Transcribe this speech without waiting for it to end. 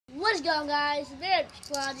What is going on, guys? Very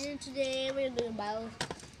Squad here today. We're doing battle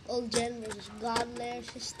old gen versus God Lair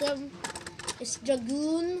system. It's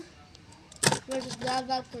Dragoon versus God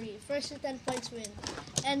Valkyrie. First to 10 points win.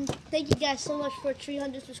 And thank you guys so much for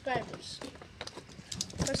 300 subscribers.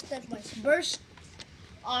 First 10 points. Burst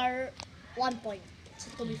are 1 point. So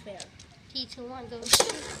to be fair. 3, 2, 1, go.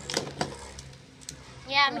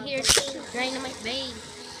 Yeah, I'm here too. Dynamite Bay.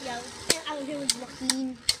 Yeah, I'm here with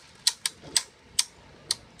Joaquin.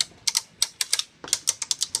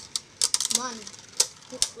 Come on.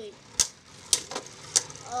 Wait.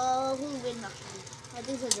 Who will win actually? I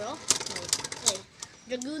think it's a draw. No. Okay.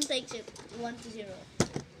 Dragoon takes it 1-0.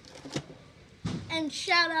 And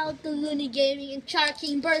shout out to Looney Gaming and Char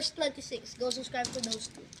King Burst 26. Go subscribe to those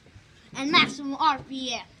two. And maximum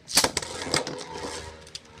RPM.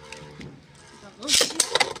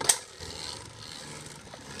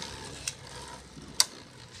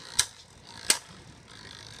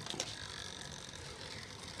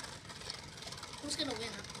 Who's gonna win?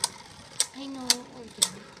 I know.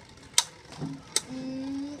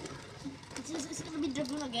 It's gonna be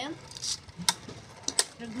Dragoon again.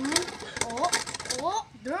 Dragoon. Oh,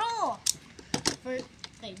 draw.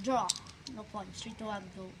 Okay, draw. No points. 3, 2,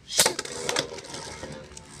 1, go. Shoot.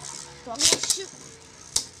 So I'm gonna shoot.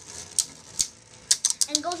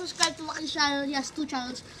 And go subscribe to Lucky's channel. He has 2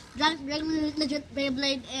 channels: Dragoon Legend,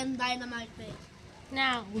 Beyblade, and Dynamite Bay.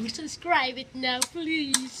 Now, subscribe it now,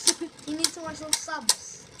 please. He needs to watch some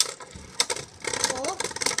subs. Oh,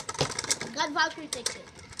 God Valkyrie takes it.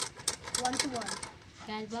 1-1.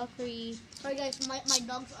 God Valkyrie. Sorry guys, my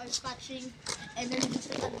dogs are scratching, and then there's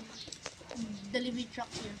a delivery truck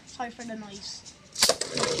here. Sorry for the noise.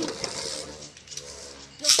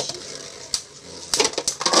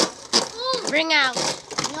 Bring out.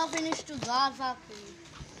 Now finish to God Valkyrie.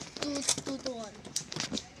 2-1.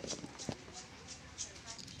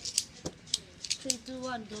 3, 2,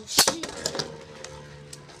 1, go shoot. 3,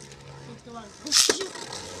 2, 1, go shoot.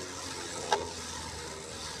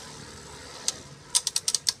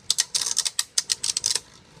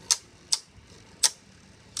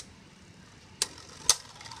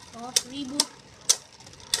 Oh, reboot.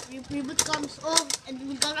 Reboot comes off, and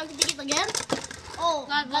we got to take it again. Oh,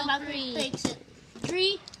 God Valkyrie Valkyrie takes it.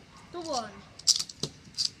 3, 2, 1.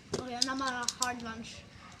 Okay, now my hard launch.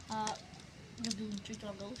 Dragoon, 3, 2,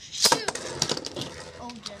 1, go shoot. Oh,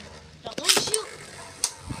 Jen. Go shoot.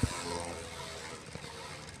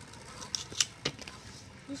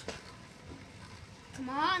 Come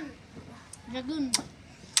on, Dragoon.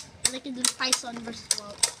 I like to do Tyson versus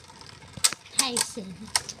Valt. Tyson.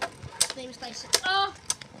 His name is Tyson. Oh!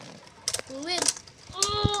 Who wins?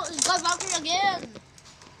 Oh! It's God Valkyrie again!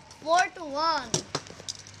 4-1.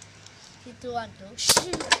 3, 2, 1, go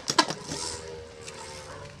shoot!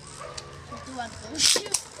 3, 2, 1, go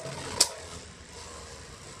shoot!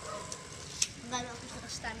 God Valkyrie's gonna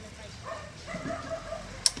stand the fight.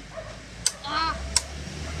 Ah!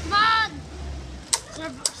 Come on!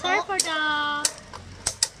 Sorry for the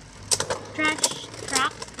trash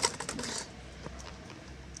truck.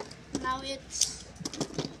 Now it's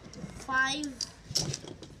 5-1.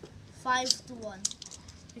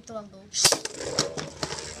 3, 2, 1, go.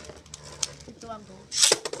 3, 2, 1, go.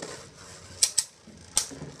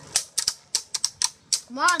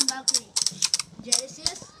 Come on, Valkyrie.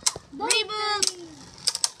 Genesis. Reboot.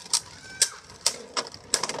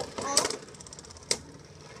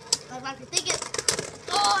 Oh. Valkyrie, take it.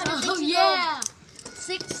 Oh, and it takes it yeah. home.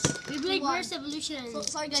 6. Beyblade Burst Evolution. So,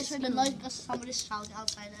 sorry guys for the noise because somebody's shouting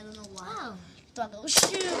outside. I don't know why. Wow. Do I go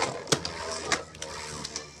shoot?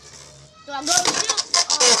 Do I go shoot?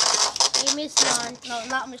 Oh. You missed launch. No,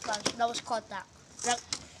 not miss launch. That was contact.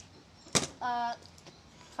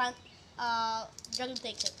 Dragoon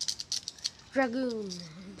takes it. Dragoon.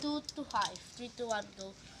 2-5. 3, 2, 1,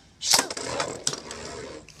 go. Shoot!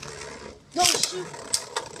 Go shoot!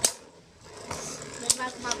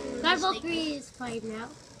 God Valkyrie is 5 now.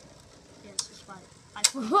 Yes, it's 5.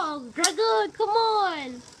 5. Whoa, Dragoon, come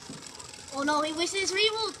on! Oh no, he wasted his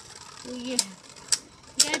reboot! Yeah.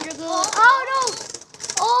 Yeah, Dragoon. Oh. Oh no!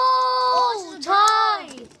 Oh, it's a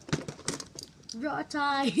tie! Draw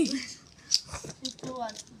tie. 3, 2,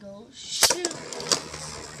 1, go. Shoot!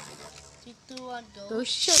 3, 2, 1, go. Go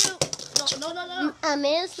shoot. No. I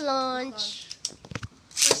missed launch.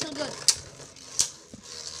 We're still good.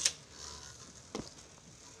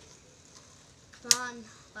 Come on,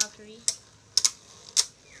 Valkyrie.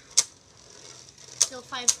 Still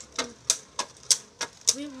 5-2.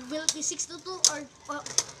 Will it be 6-2 or oh,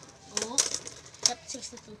 yep,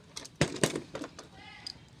 6-2.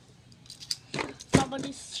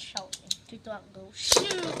 Somebody's shouting. 3, 2, 1, go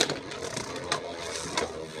shoot!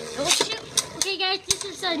 Go guys, this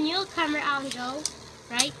is a new camera angle,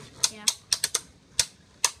 right? Yeah.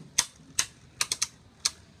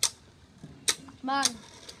 Come on.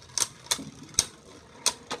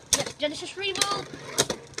 Yes, Genesis Revolt.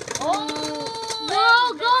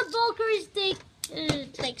 No, God Valkyrie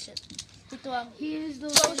Takes it. Here's the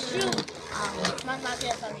Go winner. shoot. Not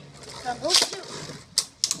yet, sorry. Now go shoot.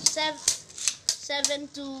 7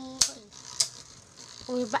 to...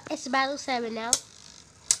 It's battle 7 now?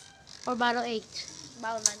 Or battle 8?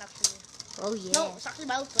 Battle 9 actually. Oh yeah. No, it's actually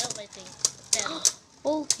battle 12 I think. 10.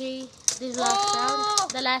 Okay. This last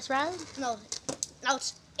round? The last round? No. Now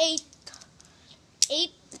it's 8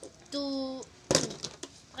 to 2.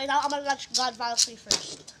 Okay, now I'm gonna launch God Valkyrie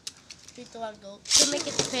first. 3, 2, 1, go. To make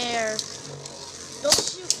it fair. Don't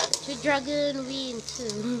shoot. To Dragoon win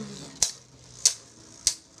too.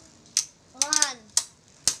 Come on.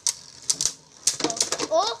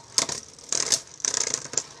 Oh!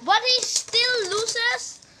 But he still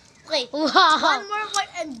loses? Okay. Wow. One more fight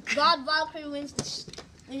and God Valkyrie wins this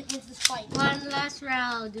fight. One last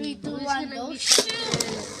round. 3, 2, Who's 1, gonna go be shoot.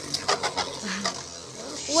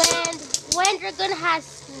 When Dragoon has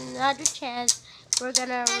another chance, we're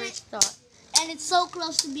gonna restart. And it's so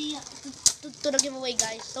close to be to the giveaway,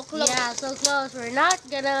 guys. So close. Yeah, so close. We're not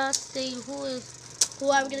gonna say Who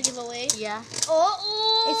are we gonna give away? Yeah.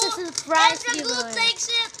 Oh! It's a surprise and Dragoon giveaway. takes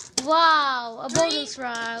it. Wow, a bonus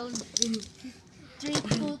round. 3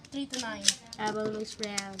 to 9. A bonus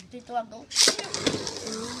round. 3 to 1, go. Shoot.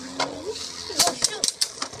 Go shoot.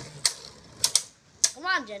 Come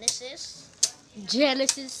on, Genesis.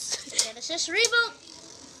 Genesis Reboot.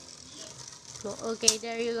 Oh, okay,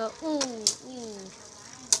 there you go. Ooh.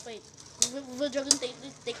 Wait, will Dragoon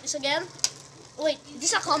take this again? Wait, is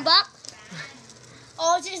this a comeback?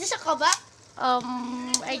 Oh, is this a comeback?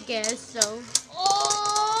 I guess so. Oh!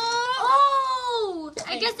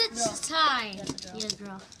 I guess it's time. Draw. Yeah,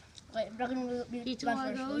 draw. Wait, Dragoon will be Three, two, gone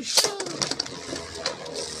one, go first. shoot.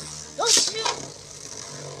 Go shoot!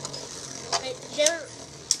 Wait,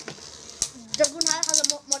 Dragoon has a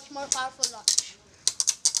much more powerful launch.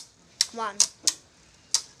 Come on.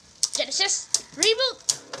 Genesis, reboot!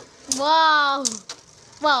 Wow.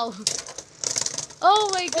 Oh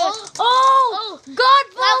my god. Oh! God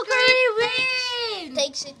Valkyrie win!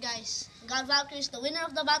 Takes it, guys. God Valkyrie is the winner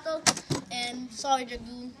of the battle. And sorry,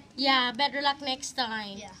 Dragoon. Yeah, better luck next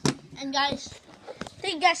time. Yeah. And guys,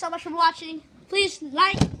 thank you guys so much for watching. Please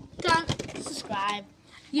like, comment, subscribe.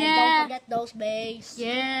 Yeah. And don't forget those bays.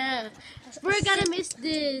 Yeah. We're gonna miss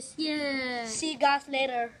this. Yeah. See you guys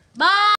later. Bye.